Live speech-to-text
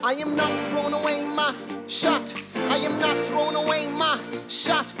I am not throwing away my shot. I am not throwing away my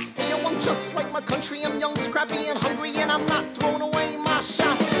shot. Hey, yo, I'm just like my country. I'm young, scrappy, and hungry, and I'm not throwing away my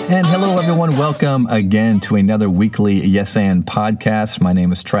shot. And hello, everyone. Welcome again to another weekly Yes and podcast. My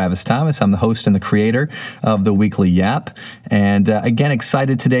name is Travis Thomas. I'm the host and the creator of the Weekly Yap. And again,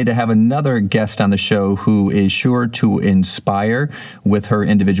 excited today to have another guest on the show who is sure to inspire with her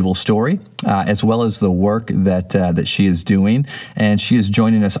individual story, as well as the work that she is doing. And she is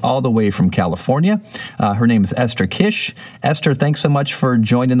joining us all the way from California. Her name is Esther Kish. Esther, thanks so much for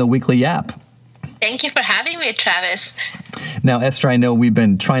joining the Weekly Yap. Thank you for having me, Travis. Now, Esther, I know we've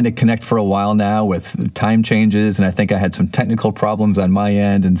been trying to connect for a while now with time changes, and I think I had some technical problems on my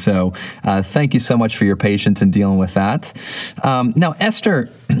end. And so thank you so much for your patience in dealing with that. Now, Esther,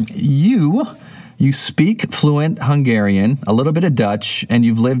 you speak fluent Hungarian, a little bit of Dutch, and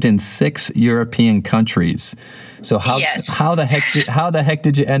you've lived in 6 European countries. So how the heck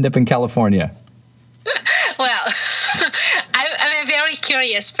did you end up in California? Well, I'm a very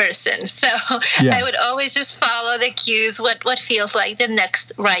curious person, so yeah. I would always just follow the cues, what feels like the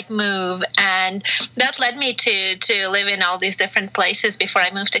next right move, and that led me to live in all these different places before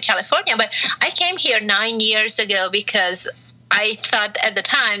I moved to California. But I came here 9 years ago because I thought at the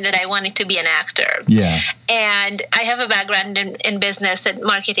time that I wanted to be an actor. Yeah. And I have a background in business and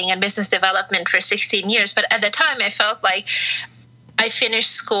marketing and business development for 16 years, but at the time I felt like I finished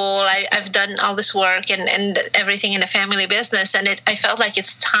school, I've done all this work and everything in the family business, and I felt like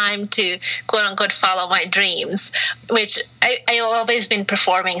it's time to, quote-unquote, follow my dreams, which I've always been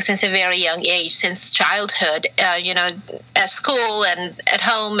performing since a very young age, since childhood, at school and at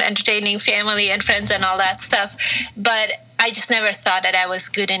home, entertaining family and friends and all that stuff. But I just never thought that I was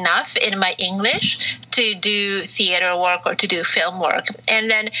good enough in my English to do theater work or to do film work.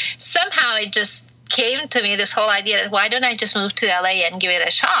 And then somehow it just came to me, this whole idea that why don't I just move to LA and give it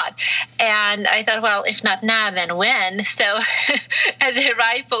a shot? And I thought, well, if not now, then when? So at the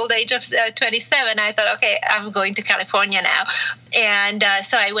ripe old age of 27, I thought, okay, I'm going to California now. And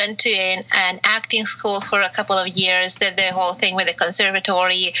so I went to an acting school for a couple of years, did the whole thing with the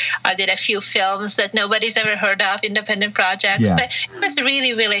conservatory. I did a few films that nobody's ever heard of, independent projects. Yeah. But it was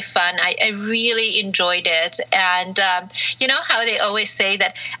really, really fun. I really enjoyed it. And you know how they always say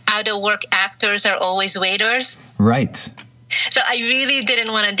that out-of-work actors are always waiters? Right. So I really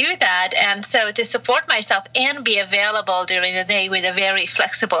didn't want to do that. And so to support myself and be available during the day with a very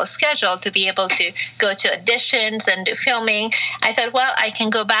flexible schedule to be able to go to auditions and do filming, I thought, well, I can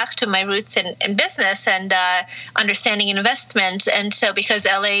go back to my roots in business and understanding investments. And so because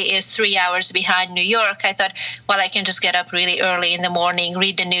LA is 3 hours behind New York, I thought, well, I can just get up really early in the morning,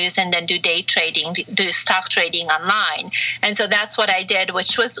 read the news, and then do day trading, do stock trading online. And so that's what I did,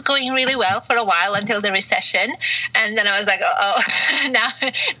 which was going really well for a while until the recession. And then I was like, oh, now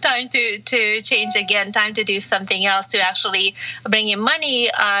time to change again, time to do something else to actually bring in money.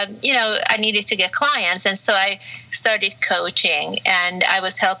 I needed to get clients. And so I started coaching, and I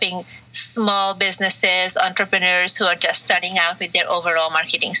was helping small businesses, entrepreneurs who are just starting out with their overall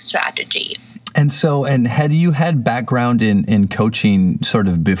marketing strategy. And so, had you had background in coaching sort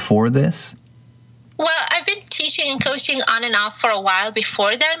of before this? Well, I've been teaching and coaching on and off for a while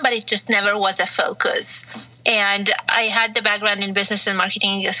before then, but it just never was a focus. And I had the background in business and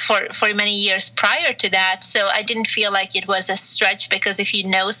marketing for many years prior to that, so I didn't feel like it was a stretch, because if you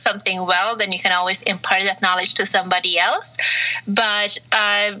know something well, then you can always impart that knowledge to somebody else. But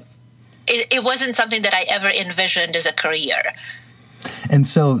it wasn't something that I ever envisioned as a career. And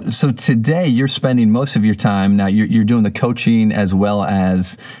so today you're spending most of your time now. You're doing the coaching as well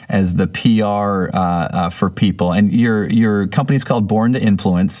as the PR for people. And your company's called Born to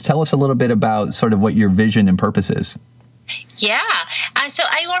Influence. Tell us a little bit about sort of what your vision and purpose is. Yeah. So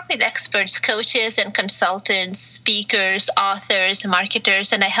I work with experts, coaches and consultants, speakers, authors,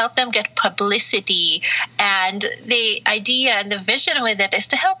 marketers, and I help them get publicity. And the idea and the vision with it is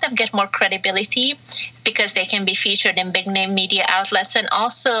to help them get more credibility, because they can be featured in big name media outlets, and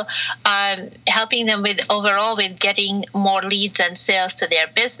also helping them with getting more leads and sales to their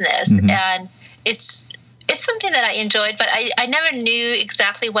business. Mm-hmm. And it's something that I enjoyed, but I never knew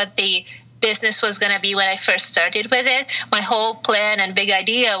exactly what the business was going to be when I first started with it. My whole plan and big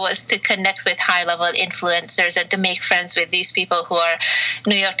idea was to connect with high-level influencers and to make friends with these people who are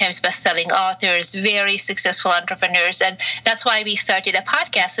New York Times bestselling authors, very successful entrepreneurs. And that's why we started a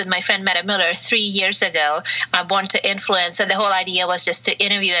podcast with my friend Meta Miller 3 years ago, Born to Influence. And the whole idea was just to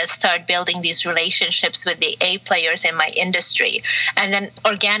interview and start building these relationships with the A players in my industry. And then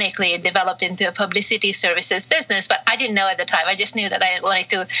organically it developed into a publicity services business. But I didn't know at the time. I just knew that I wanted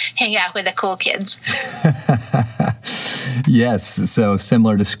to hang out with the cool kids. Yes, so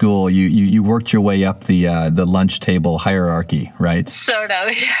similar to school, you worked your way up the lunch table hierarchy, right? Sort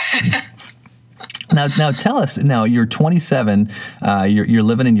of. Now tell us. Now you're 27. You're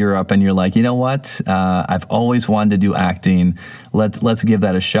living in Europe, and you're like, you know what? I've always wanted to do acting. Let's give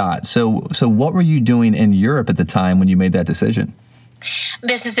that a shot. So what were you doing in Europe at the time when you made that decision?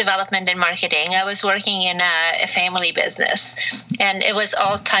 Business development and marketing. I was working in a family business, and it was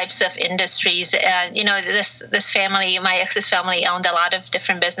all types of industries. This family, my ex's family, owned a lot of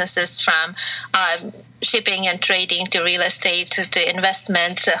different businesses, from shipping and trading to real estate to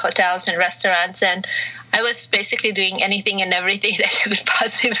investments, hotels and restaurants, and I was basically doing anything and everything that you could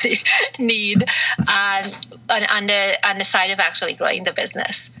possibly need on the side of actually growing the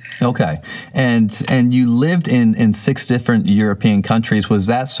business. Okay, and you lived in 6 different European countries. Was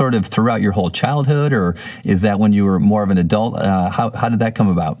that sort of throughout your whole childhood, or is that when you were more of an adult? How did that come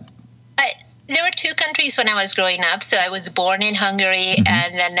about? There were 2 countries when I was growing up. So I was born in Hungary,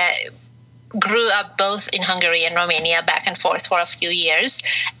 and then grew up both in Hungary and Romania, back and forth for a few years,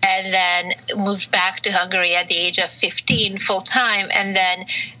 and then moved back to Hungary at the age of 15 full time. And then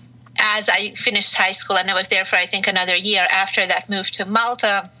as I finished high school, and I was there for, I think, another year after that, moved to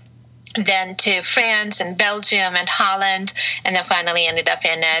Malta, then to France and Belgium and Holland, and then finally ended up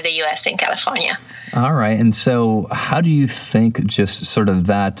in the U.S. in California. All right. And so how do you think just sort of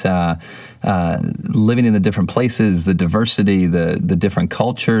that living in the different places, the diversity, the different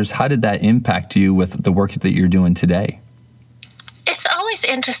cultures, how did that impact you with the work that you're doing today? It's always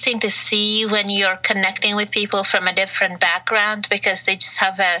interesting to see when you're connecting with people from a different background, because they just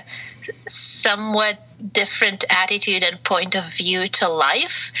have a somewhat different attitude and point of view to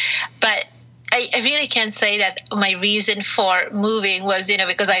life. But I really can't say that my reason for moving was,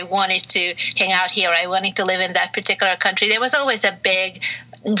 because I wanted to hang out here. I wanted to live in that particular country. There was always a big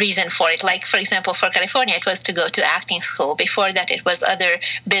reason for it. Like, for example, for California, it was to go to acting school. Before that, it was other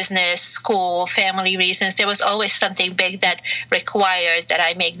business, school, family reasons. There was always something big that required that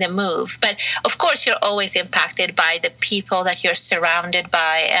I make the move. But of course, you're always impacted by the people that you're surrounded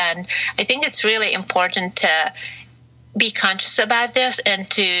by. And I think it's really important to be conscious about this and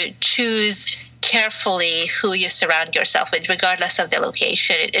to choose carefully who you surround yourself with, regardless of the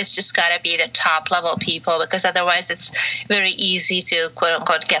location. It's just got to be the top level people, because otherwise it's very easy to, quote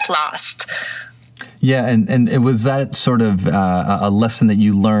unquote, get lost. Yeah, and it was that sort of a lesson that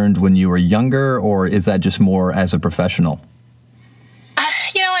you learned when you were younger, or is that just more as a professional?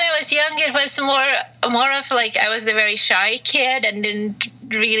 When I was young, it was more of like I was the very shy kid and didn't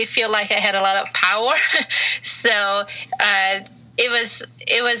really feel like I had a lot of power. So it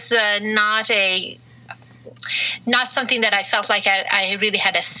was not something that I felt like I really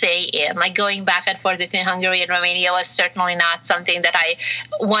had a say in. Like, going back and forth between Hungary and Romania was certainly not something that I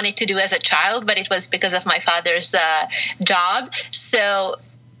wanted to do as a child, but it was because of my father's job. So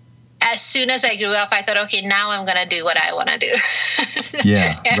as soon as I grew up, I thought, okay, now I'm going to do what I want to do.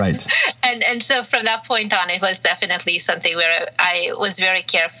 Yeah, right. And so from that point on, it was definitely something where I was very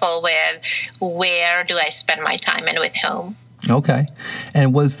careful with where do I spend my time and with whom. Okay.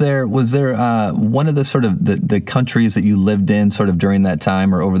 And was there one of the sort of the countries that you lived in sort of during that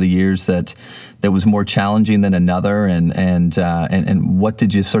time or over the years that was more challenging than another? And what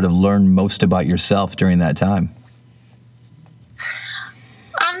did you sort of learn most about yourself during that time?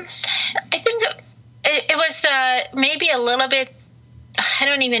 I think it was maybe a little bit, I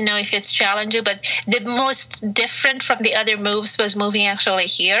don't even know if it's challenging, but the most different from the other moves was moving actually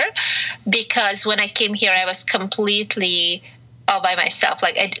here, because when I came here, I was completely all by myself.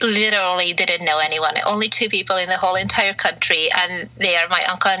 Like, I literally didn't know anyone. Only 2 people in the whole entire country, and they are my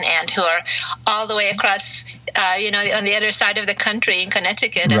uncle and aunt, who are all the way across, on the other side of the country in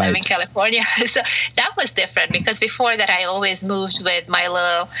Connecticut, and I'm in California. So that was different, because before that, I always moved with my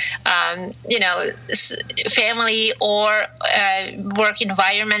little, family or work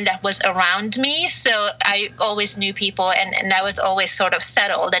environment that was around me. So I always knew people, and I was always sort of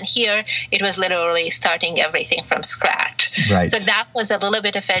settled. And here, it was literally starting everything from scratch. Right. So that was a little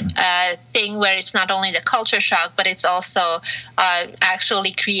bit of a thing where it's not only the culture shock, but it's also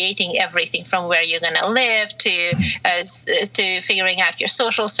actually creating everything from where you're going to live to figuring out your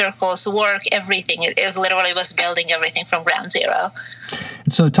social circles, work, everything. It literally was building everything from ground zero.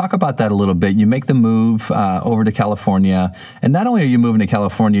 So talk about that a little bit. You make the move over to California, and not only are you moving to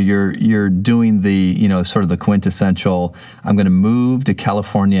California, you're doing the, sort of the quintessential, I'm going to move to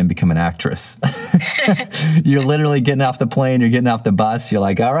California and become an actress. You're literally getting off the plane, you're getting off the bus, you're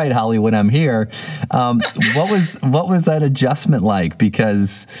like, all right, Hollywood, I'm here. What was that adjustment like?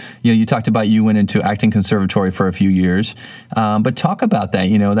 Because, you talked about you went into acting conservatory for a few years, but talk about that.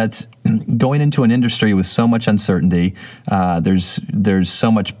 That's going into an industry with so much uncertainty. There's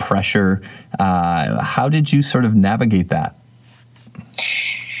so much pressure. How did you sort of navigate that?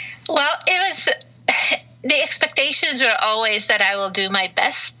 Well, the expectations were always that I will do my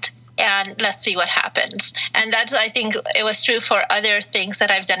best and let's see what happens. And that's, I think it was true for other things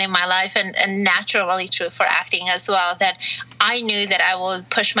that I've done in my life and naturally true for acting as well, that I knew that I will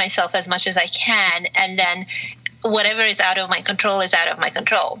push myself as much as I can, and then whatever is out of my control is out of my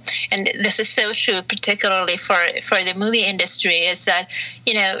control. And this is so true, particularly for the movie industry, is that,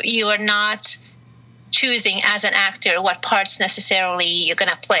 you are not choosing as an actor what parts necessarily you're going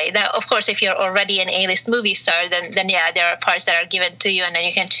to play. Now, of course, if you're already an A-list movie star, then yeah, there are parts that are given to you, and then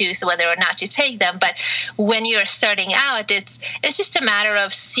you can choose whether or not you take them. But when you're starting out, it's just a matter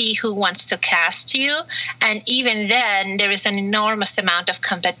of see who wants to cast you. And even then, there is an enormous amount of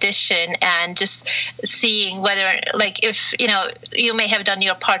competition, and just seeing whether, like, if, you may have done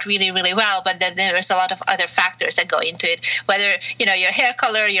your part really, really well, but then there's a lot of other factors that go into it, whether, your hair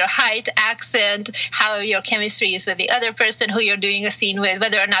color, your height, accent, how your chemistry is with the other person who you're doing a scene with,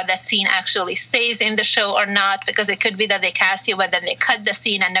 whether or not that scene actually stays in the show or not, because it could be that they cast you, but then they cut the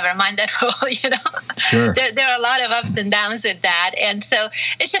scene and never mind that role, Sure. There are a lot of ups and downs with that. And so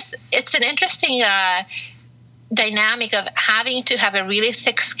it's an interesting dynamic of having to have a really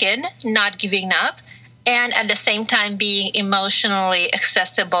thick skin, not giving up, and at the same time being emotionally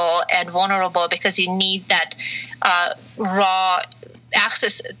accessible and vulnerable, because you need that raw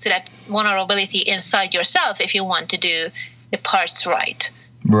access to that vulnerability inside yourself if you want to do the parts right.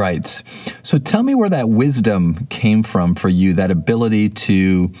 Right. So tell me where that wisdom came from for you, that ability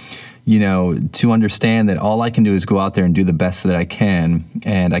to, to understand that all I can do is go out there and do the best that I can,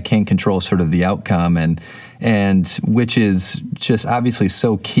 and I can't control sort of the outcome, and which is just obviously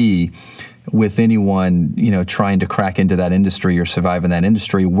so key with anyone, trying to crack into that industry or survive in that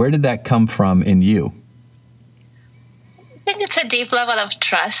industry. Where did that come from in you? I think it's a deep level of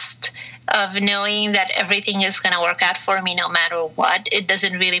trust, of knowing that everything is going to work out for me no matter what. It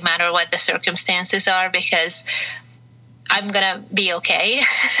doesn't really matter what the circumstances are, because I'm going to be okay.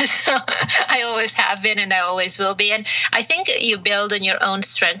 So I always have been, and I always will be. And I think you build on your own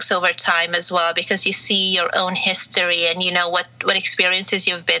strengths over time as well, because you see your own history and you know what experiences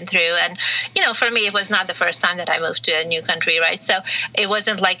you've been through. And, for me, it was not the first time that I moved to a new country, right? So it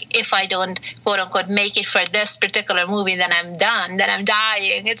wasn't like, if I don't, quote unquote, make it for this particular movie, then I'm done, then I'm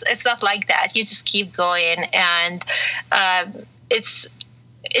dying. It's not like that. You just keep going. And it's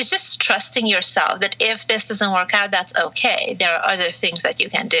just trusting yourself that if this doesn't work out, that's okay. There are other things that you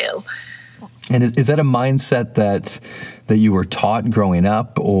can do. And is that a mindset that you were taught growing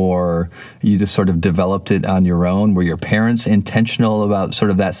up, or you just sort of developed it on your own? Were your parents intentional about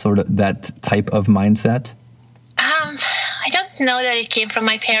that type of mindset? I don't know that it came from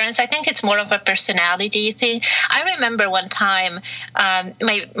my parents. I think it's more of a personality thing. I remember one time,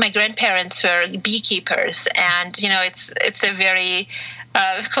 my grandparents were beekeepers, and it's a very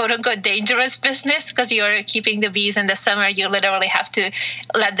quote unquote dangerous business, because you're keeping the bees in the summer. You literally have to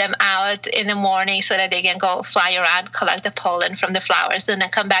let them out in the morning so that they can go fly around, collect the pollen from the flowers, and then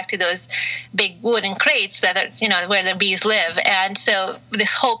come back to those big wooden crates that are, where the bees live. And so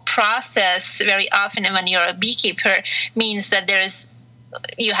this whole process, very often when you're a beekeeper, means that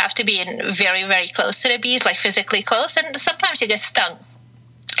you have to be in very, very close to the bees, like physically close, and sometimes you get stung.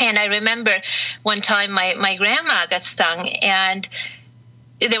 And I remember one time my grandma got stung, and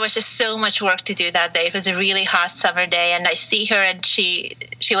there was just so much work to do that day. It was a really hot summer day, and I see her, and she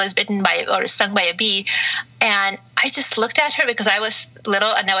was bitten by or stung by a bee. And I just looked at her, because I was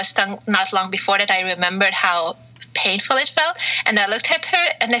little and I was stung not long before that. I remembered how painful it felt. And I looked at her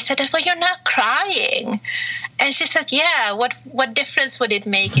and I said, well, you're not crying. And she said, yeah, what difference would it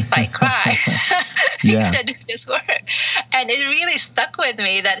make if I cry? Yeah. To do this work. And it really stuck with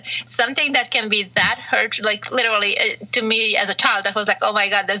me, that something that can be that hurt, like literally to me as a child, that was like, oh my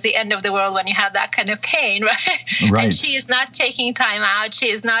God, that's the end of the world when you have that kind of pain, right? Right. And she is not taking time out. She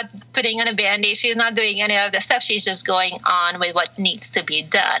is not putting on a Band-Aid. She's not doing any of the stuff. She's just going on with what needs to be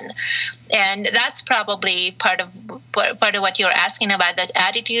done. And that's probably part of what you're asking about, that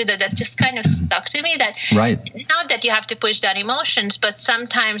attitude that just kind of stuck to me, that right. Not that you have to push down emotions, but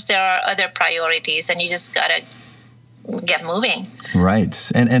sometimes there are other priorities, and you just got to get moving.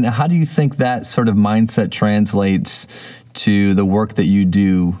 Right. And how do you think that sort of mindset translates to the work that you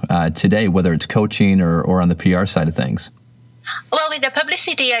do today, whether it's coaching or on the PR side of things? Well, with the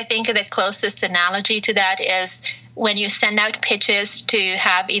publicity, I think the closest analogy to that is when you send out pitches to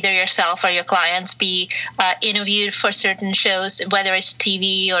have either yourself or your clients be interviewed for certain shows, whether it's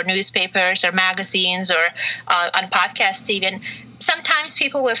TV or newspapers or magazines or on podcasts even. Sometimes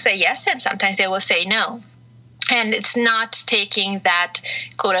people will say yes and sometimes they will say no. And it's not taking that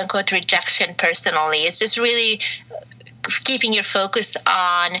quote-unquote rejection personally. It's just really keeping your focus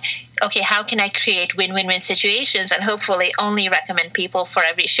on, okay, how can I create win-win-win situations and hopefully only recommend people for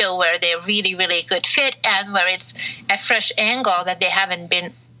every show where they're really, really good fit and where it's a fresh angle that they haven't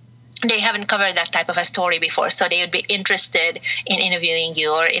covered that type of a story before, so they would be interested in interviewing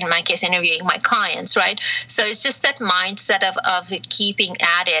you, or in my case, interviewing my clients, right? So it's just that mindset of keeping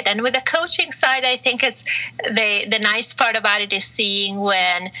at it. And with the coaching side, I think it's the nice part about it is seeing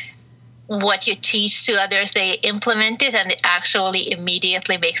when what you teach to others, they implement it and it actually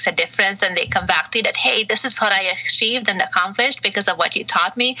immediately makes a difference, and they come back to you that, hey, this is what I achieved and accomplished because of what you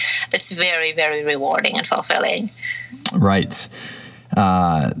taught me. It's very, very rewarding and fulfilling. Right.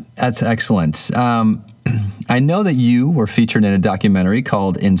 That's excellent. I know that you were featured in a documentary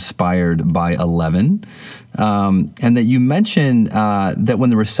called Inspired by 11, and that you mentioned that when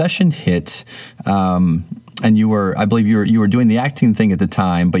the recession hit, and I believe you were doing the acting thing at the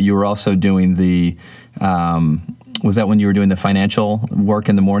time, but you were also doing the, was that when you were doing the financial work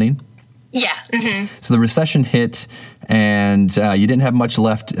in the morning? Yeah. Mm-hmm. So the recession hit, and you didn't have much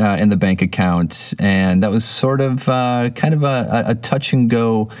left in the bank account, and that was sort of kind of a touch and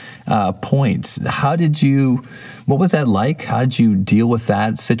go point. What was that like? How did you deal with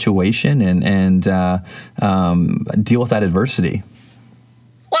that situation and deal with that adversity?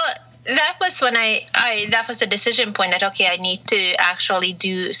 Well, that was when that was the decision point that, okay, I need to actually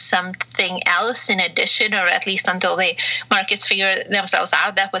do something else in addition, or at least until the markets figure themselves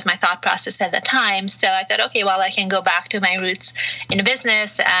out. That was my thought process at the time. So I thought, okay, well, I can go back to my roots in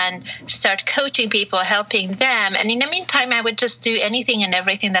business and start coaching people, helping them. And in the meantime, I would just do anything and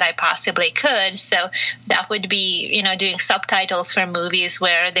everything that I possibly could. So that would be, doing subtitles for movies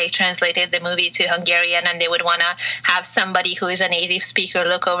where they translated the movie to Hungarian, and they would want to have somebody who is a native speaker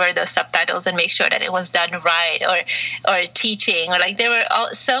look over those subtitles and make sure that it was done right, or teaching, or there were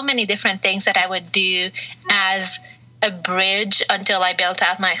so many different things that I would do as a bridge until I built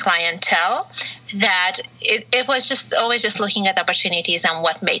out my clientele, that it was just always just looking at opportunities and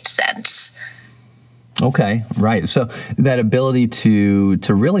what made sense. Okay, right. So that ability to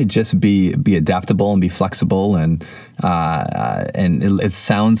really just be adaptable and be flexible, and it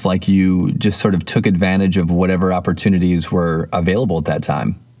sounds like you just sort of took advantage of whatever opportunities were available at that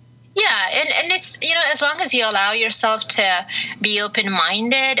time. Yeah, and it's, as long as you allow yourself to be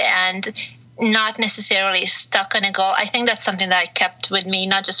open-minded and not necessarily stuck on a goal. I think that's something that I kept with me,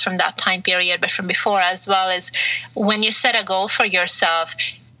 not just from that time period, but from before as well, is when you set a goal for yourself,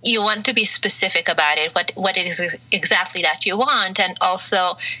 you want to be specific about it, what it is exactly that you want, and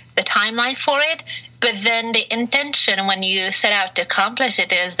also the timeline for it. But then the intention when you set out to accomplish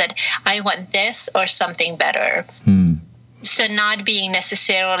it is that I want this or something better. So not being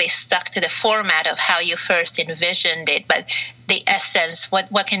necessarily stuck to the format of how you first envisioned it, but the essence,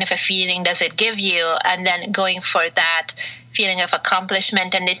 what kind of a feeling does it give you, and then going for that feeling of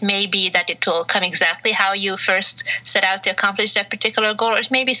accomplishment. And it may be that it will come exactly how you first set out to accomplish that particular goal, or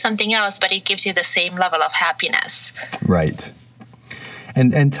it may be something else, but it gives you the same level of happiness. Right.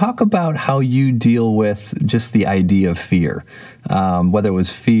 And talk about how you deal with just the idea of fear, whether it was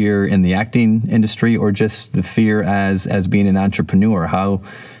fear in the acting industry or just the fear as being an entrepreneur,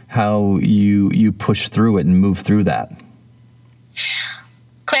 how you push through it and move through that.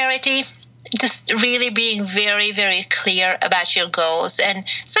 Clarity, just really being very, very clear about your goals. And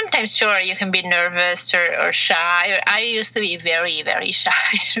sometimes, sure, you can be nervous or shy. I used to be very, very shy,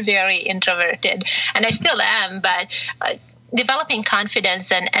 very introverted, and I still am, but developing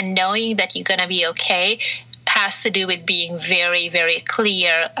confidence and knowing that you're going to be okay has to do with being very, very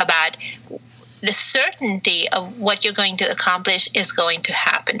clear about the certainty of what you're going to accomplish is going to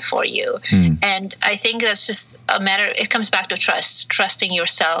happen for you. And I think that's just a matter, it comes back to trusting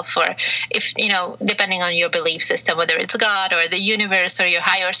yourself, or if, depending on your belief system, whether it's God or the universe or your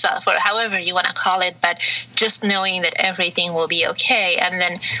higher self or however you want to call it, but just knowing that everything will be okay. And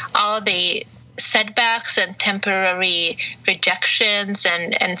then all the setbacks and temporary rejections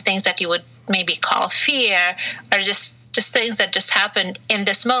and things that you would maybe call fear are just just things that just happen in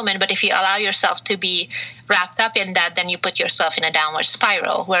this moment. But if you allow yourself to be wrapped up in that, then you put yourself in a downward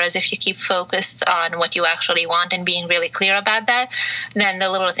spiral. Whereas if you keep focused on what you actually want and being really clear about that, then the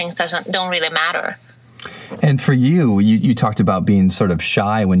little things don't really matter. And for you talked about being sort of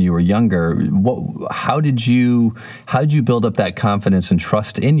shy when you were younger. How did you build up that confidence and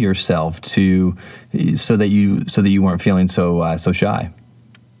trust in yourself so that you weren't feeling so shy?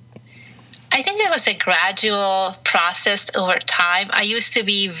 I think it was a gradual process over time. I used to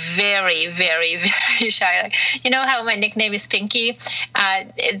be very, very, very shy. You know how my nickname is Pinky?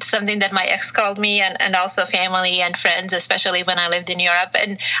 It's something that my ex called me, and also family and friends, especially when I lived in Europe.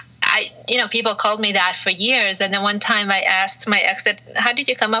 And people called me that for years. And then one time I asked my ex that, how did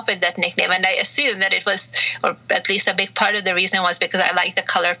you come up with that nickname? And I assumed that it was, or at least a big part of the reason was because I like the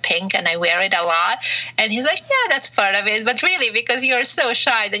color pink and I wear it a lot. And he's like, yeah, that's part of it. But really, because you're so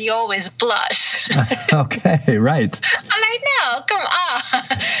shy that you always blush. Okay, right. I'm like, no, come on.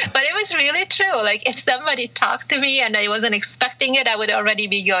 But it was really true. Like, if somebody talked to me and I wasn't expecting it, I would already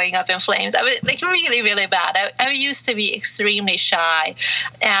be going up in flames. I was like really, really bad. I used to be extremely shy.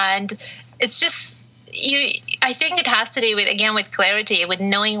 And it's just, I think it has to do with clarity, with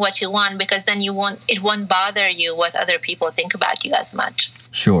knowing what you want, because then it won't bother you what other people think about you as much.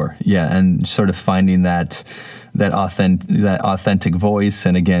 Sure. Yeah. And sort of finding that authentic voice.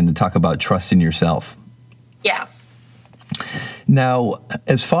 And again, to talk about trusting yourself. Yeah. Now,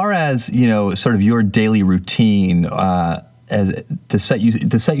 as far as, sort of your daily routine, as to set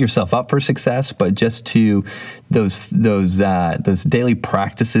yourself up for success, but just to those daily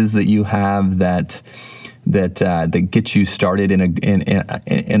practices that you have that get you started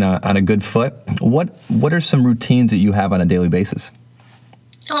on a good foot. What are some routines that you have on a daily basis?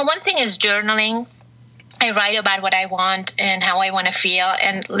 Well, one thing is journaling. I write about what I want and how I want to feel,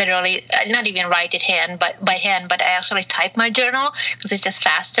 and literally not even write it by hand, but I actually type my journal because it's just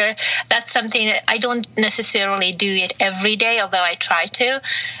faster. That's something that I don't necessarily do it every day, although I try to,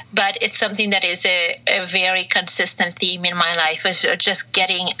 but it's something that is a very consistent theme in my life, is just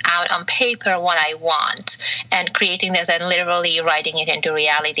getting out on paper what I want and creating that and literally writing it into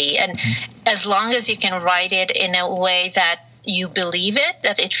reality. And as long as you can write it in a way that you believe it,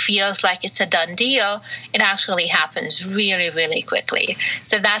 that it feels like it's a done deal, it actually happens really, really quickly.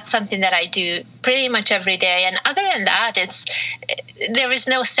 So that's something that I do pretty much every day. And other than that, there is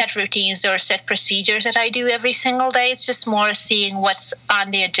no set routines or set procedures that I do every single day. It's just more seeing what's on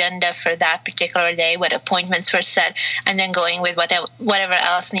the agenda for that particular day, what appointments were set, and then going with whatever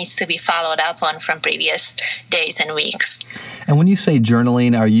else needs to be followed up on from previous days and weeks. And when you say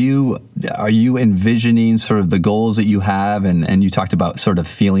journaling, are you envisioning sort of the goals that you have, and you talked about sort of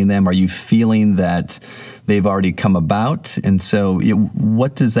feeling them? Are you feeling that they've already come about? And so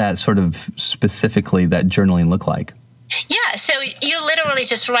what does that sort of specifically, that journaling look like? Yeah, so you literally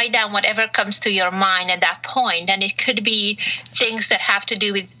just write down whatever comes to your mind at that point, and it could be things that have to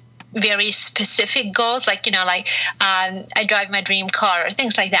do with very specific goals, like I drive my dream car, or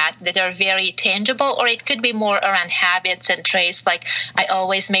things like that are very tangible. Or it could be more around habits and traits, like I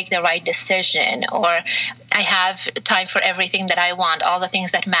always make the right decision, or I have time for everything that I want, all the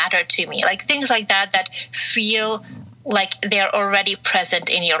things that matter to me, like things like that feel like they're already present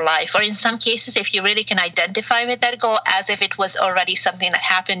in your life. Or in some cases, if you really can identify with that goal as if it was already something that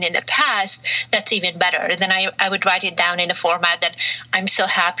happened in the past, that's even better. Then I would write it down in a format that I'm so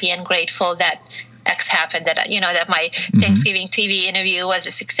happy and grateful that X happened, that my Thanksgiving TV interview was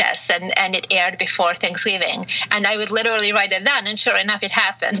a success and it aired before Thanksgiving. And I would literally write it down, and sure enough, it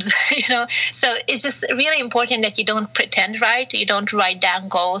happens, So it's just really important that you don't pretend, right? You don't write down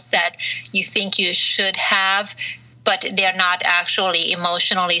goals that you think you should have, but they're not actually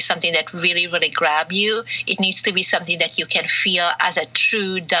emotionally something that really, really grab you. It needs to be something that you can feel as a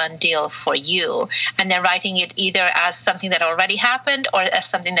true done deal for you. And then writing it either as something that already happened or as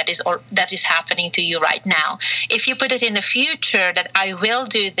something that is happening to you right now. If you put it in the future that I will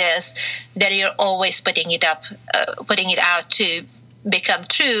do this, then you're always putting it out to become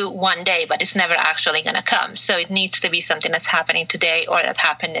true one day, but it's never actually going to come. So it needs to be something that's happening today or that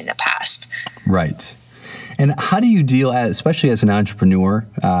happened in the past. Right. And how do you deal, especially as an entrepreneur,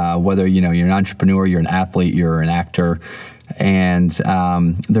 whether you're an entrepreneur, you're an athlete, you're an actor, and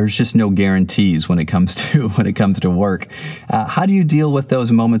there's just no guarantees when it comes to work. How do you deal with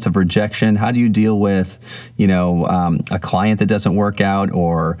those moments of rejection? How do you deal with a client that doesn't work out,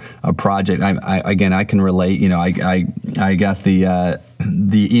 or a project? I can relate. I got the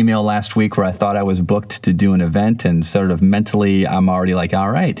email last week where I thought I was booked to do an event, and sort of mentally I'm already like,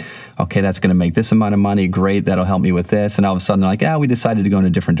 all right, okay, that's going to make this amount of money. Great, that'll help me with this. And all of a sudden they're like, we decided to go in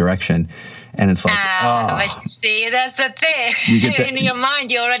a different direction. and it's like, but you see, that's the thing. In your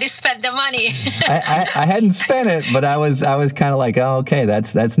mind, you already spent the money. I hadn't spent it, but I was kind of like, oh, okay,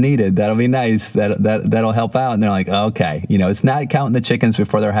 that's needed. That'll be nice. That'll help out. And they're like, oh, okay, it's not counting the chickens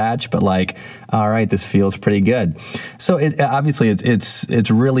before they're hatched, but like, all right, this feels pretty good. So obviously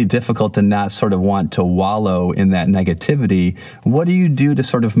it's really difficult to not sort of want to wallow in that negativity. What do you do to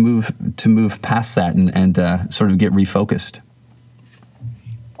sort of move past that and sort of get refocused?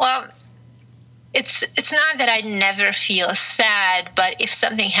 Well, it's not that I never feel sad, but if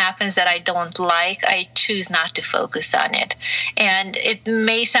something happens that I don't like, I choose not to focus on it. And it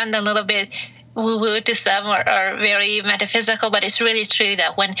may sound a little bit woo-woo to some or very metaphysical, but it's really true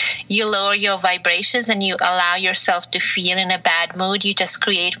that when you lower your vibrations and you allow yourself to feel in a bad mood, you just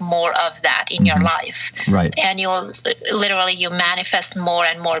create more of that in your life. Right. And you manifest more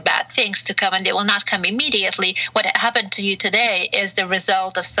and more bad things to come, and they will not come immediately. What happened to you today is the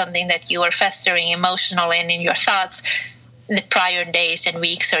result of something that you were festering emotionally and in your thoughts the prior days and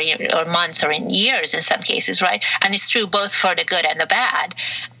weeks or months or in years in some cases, right? And it's true both for the good and the bad.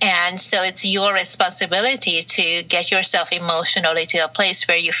 And so it's your responsibility to get yourself emotionally to a place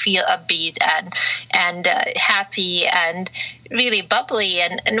where you feel upbeat and happy and really bubbly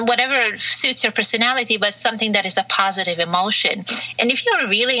and whatever suits your personality, but something that is a positive emotion. And if you're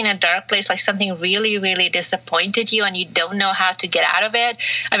really in a dark place, like something really, really disappointed you and you don't know how to get out of it,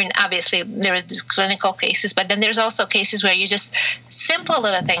 I mean, obviously there are clinical cases, but then there's also cases where you just simple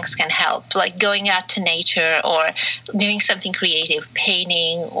little things can help, like going out to nature or doing something creative,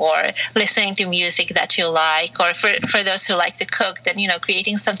 painting or listening to music that you like, or for those who like to cook, then,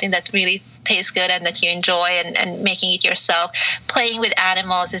 creating something that really tastes good and that you enjoy and making it yourself. Playing with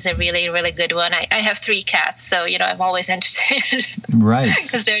animals is a really, really good one. I have 3 cats, so, I'm always entertained. Right.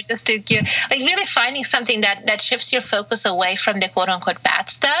 Because they're just too cute. Like really finding something that shifts your focus away from the quote-unquote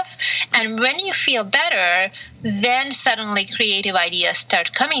bad stuff. And when you feel better, then suddenly creative ideas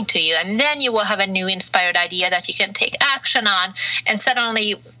start coming to you. And then you will have a new inspired idea that you can take action on. And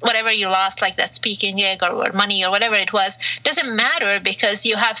suddenly whatever you lost, like that speaking gig or money or whatever it was, doesn't matter because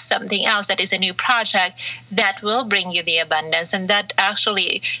you have something else that is a new project that will bring you the abundance. And that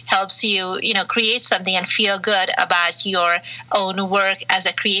actually helps you, create something and feel good about your own work as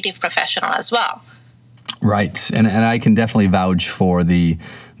a creative professional as well. Right. And I can definitely vouch for the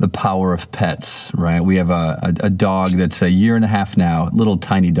power of pets, right? We have a dog that's 1.5 years now, little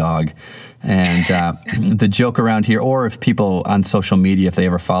tiny dog. And the joke around here, or if people on social media, if they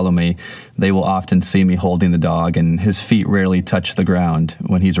ever follow me, they will often see me holding the dog, and his feet rarely touch the ground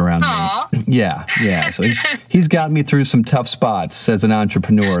when he's around me. Yeah. So he's gotten me through some tough spots as an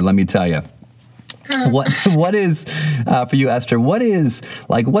entrepreneur, let me tell you. What is, for you, Esther,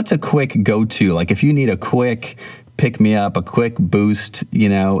 what's a quick go-to? Like if you need a quick pick-me-up, a quick boost,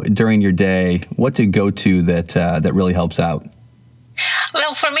 during your day, what's a go-to that really helps out?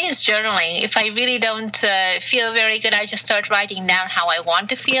 Well, for me, it's journaling. If I really don't feel very good, I just start writing down how I want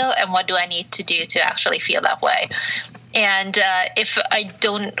to feel and what do I need to do to actually feel that way. And if I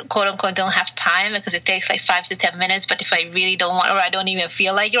don't, quote unquote, don't have time because it takes like 5 to 10 minutes, but if I really don't want, or I don't even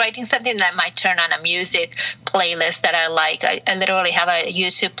feel like writing something, then I might turn on a music playlist that I like. I literally have a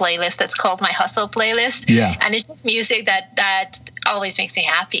YouTube playlist that's called my Hustle playlist. Yeah. And it's just music that always makes me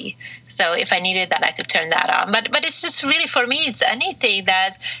happy. So if I needed that, I could turn that on. But it's just really, for me, it's anything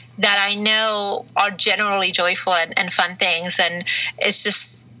that I know are generally joyful and fun things. And it's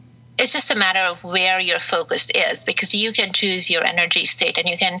just a matter of where your focus is, because you can choose your energy state and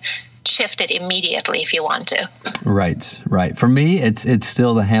you can shift it immediately if you want to. Right. For me, it's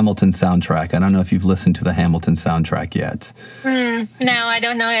still the Hamilton soundtrack. I don't know if you've listened to the Hamilton soundtrack yet. No, I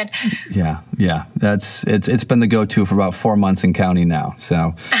don't know it. Yeah. It's been the go-to for about 4 months and counting now.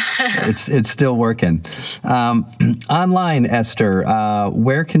 So it's still working. Online, Esther,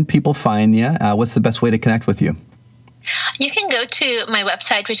 where can people find you? What's the best way to connect with you? You can go to my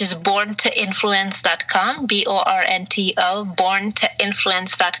website, which is borntoinfluence.com, BORNTO,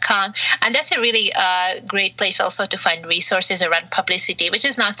 borntoinfluence.com. And that's a really great place also to find resources around publicity, which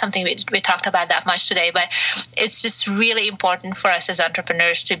is not something we talked about that much today, but it's just really important for us as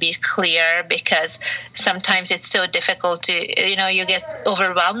entrepreneurs to be clear, because sometimes it's so difficult to, you get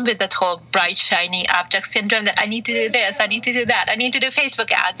overwhelmed with that whole bright, shiny object syndrome that I need to do this, I need to do that, I need to do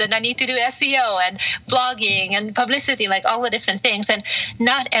Facebook ads, and I need to do SEO and blogging and publicity, like all the different things. And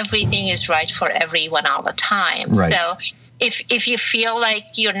not everything is right for everyone all the time. Right. So if you feel like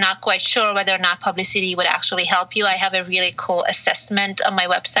you're not quite sure whether or not publicity would actually help you, I have a really cool assessment on my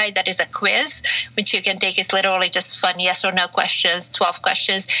website that is a quiz, which you can take. It's literally just fun yes or no questions, 12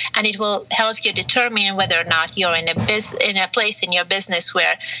 questions, and it will help you determine whether or not you're in a place in your business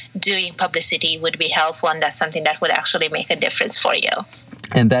where doing publicity would be helpful, and that's something that would actually make a difference for you.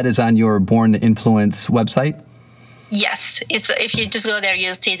 And that is on your Born to Influence website? Yes, if you just go there,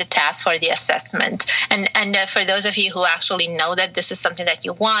 you'll see the tab for the assessment. And for those of you who actually know that this is something that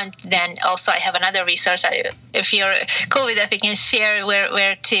you want, then also I have another resource. If you're cool with that, we can share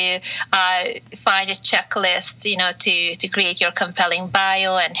where to find a checklist, to create your compelling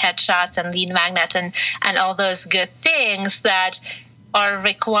bio and headshots and lead magnets and all those good things that are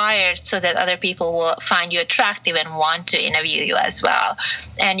required so that other people will find you attractive and want to interview you as well.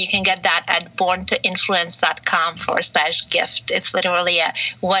 And you can get that at borntoinfluence.com/gift. It's literally a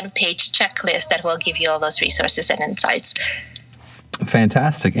one-page checklist that will give you all those resources and insights.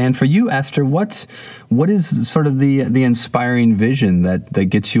 Fantastic. And for you, Esther, what is sort of the inspiring vision that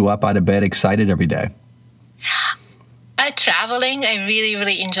gets you up out of bed excited every day? Traveling. I really,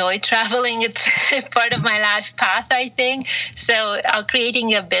 really enjoy traveling. It's part of my life path, I think. So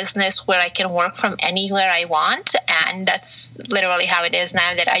creating a business where I can work from anywhere I want. And that's literally how it is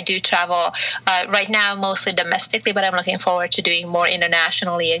now, that I do travel right now, mostly domestically, but I'm looking forward to doing more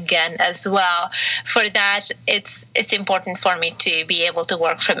internationally again as well. For that, it's important for me to be able to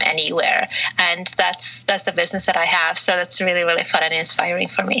work from anywhere. And that's the business that I have. So that's really, really fun and inspiring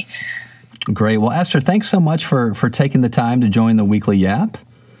for me. Great. Well, Esther, thanks so much for taking the time to join the Weekly Yap.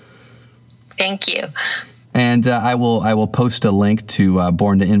 Thank you. And I will post a link to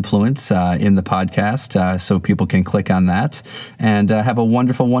Born to Influence in the podcast so people can click on that. And have a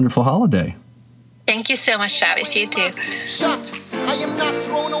wonderful, wonderful holiday. Thank you so much, Travis. You too. Shot. I am not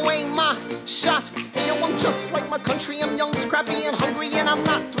throwing away my shot. Hey, yo, I'm just like my country. I'm young, scrappy, and hungry, and I'm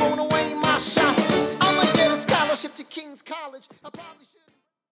not throwing away my shot. I'ma get a scholarship to King's College. I probably should.